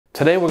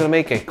Today we're gonna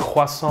make a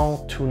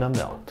Croissant tuna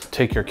melt.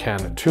 Take your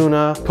can of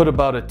tuna, put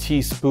about a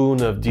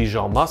teaspoon of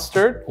Dijon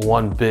mustard,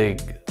 one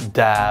big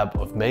dab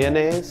of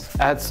mayonnaise,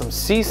 add some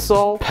sea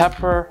salt,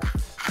 pepper,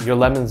 your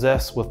lemon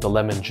zest with the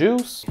lemon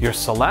juice, your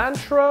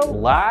cilantro,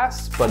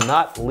 last but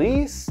not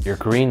least, your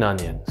green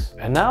onions.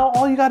 And now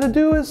all you gotta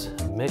do is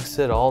mix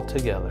it all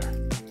together.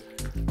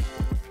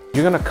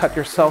 You're gonna cut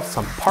yourself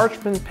some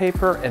parchment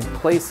paper and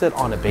place it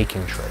on a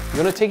baking tray. You're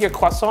gonna take your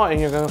croissant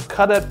and you're gonna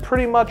cut it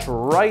pretty much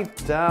right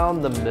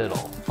down the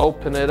middle.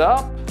 Open it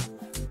up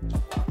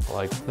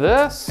like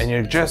this, and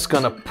you're just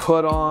gonna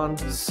put on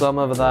some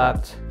of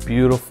that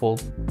beautiful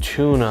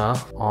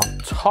tuna on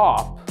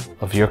top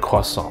of your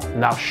croissant.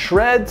 Now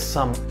shred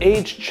some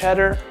aged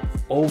cheddar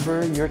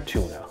over your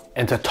tuna.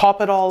 And to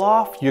top it all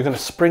off, you're gonna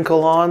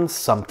sprinkle on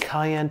some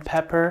cayenne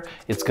pepper.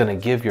 It's gonna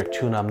give your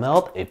tuna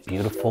melt a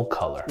beautiful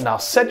color. Now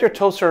set your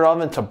toaster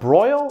oven to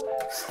broil,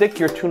 stick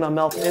your tuna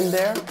melt in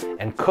there,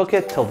 and cook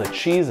it till the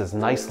cheese is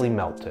nicely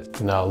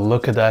melted. Now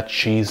look at that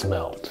cheese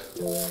melt.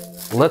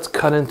 Let's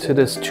cut into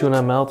this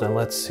tuna melt and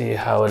let's see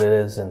how it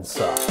is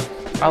inside.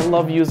 I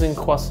love using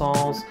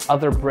croissants.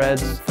 Other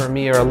breads for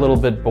me are a little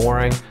bit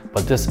boring,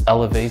 but this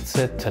elevates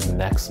it to the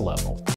next level.